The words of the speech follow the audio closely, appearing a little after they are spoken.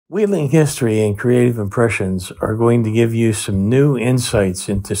Wheeling History and Creative Impressions are going to give you some new insights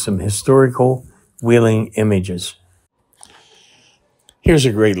into some historical Wheeling images. Here's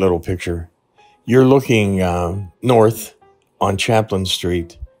a great little picture. You're looking north on Chaplin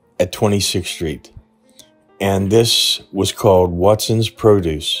Street at 26th Street. And this was called Watson's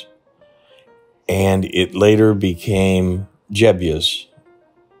Produce. And it later became Jebbia's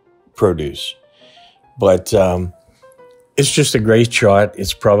Produce. But it's just a great shot.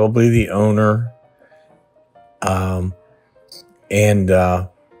 It's probably the owner.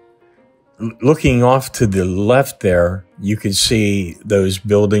 Looking off to the left there, you can see those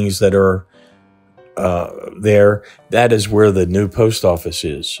buildings that are there. That is where the new post office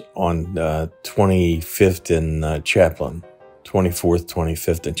is on 25th and Chaplin, 24th,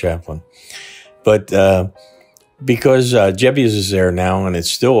 25th and Chaplin. But because Jebbia's is there now and it's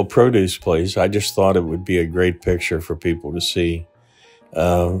still a produce place, I just thought it would be a great picture for people to see.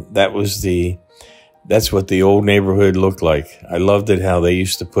 That's what the old neighborhood looked like. I loved it how they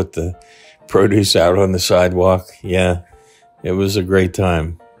used to put the produce out on the sidewalk. Yeah, it was a great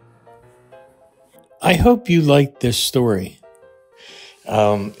time. I hope you liked this story.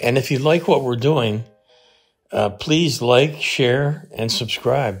 And if you like what we're doing, please like, share, and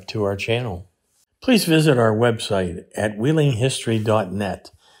subscribe to our channel. Please visit our website at wheelinghistory.net.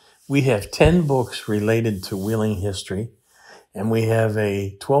 We have 10 books related to Wheeling history, and we have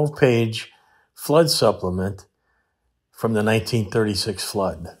a 12-page flood supplement from the 1936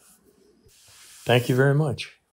 flood. Thank you very much.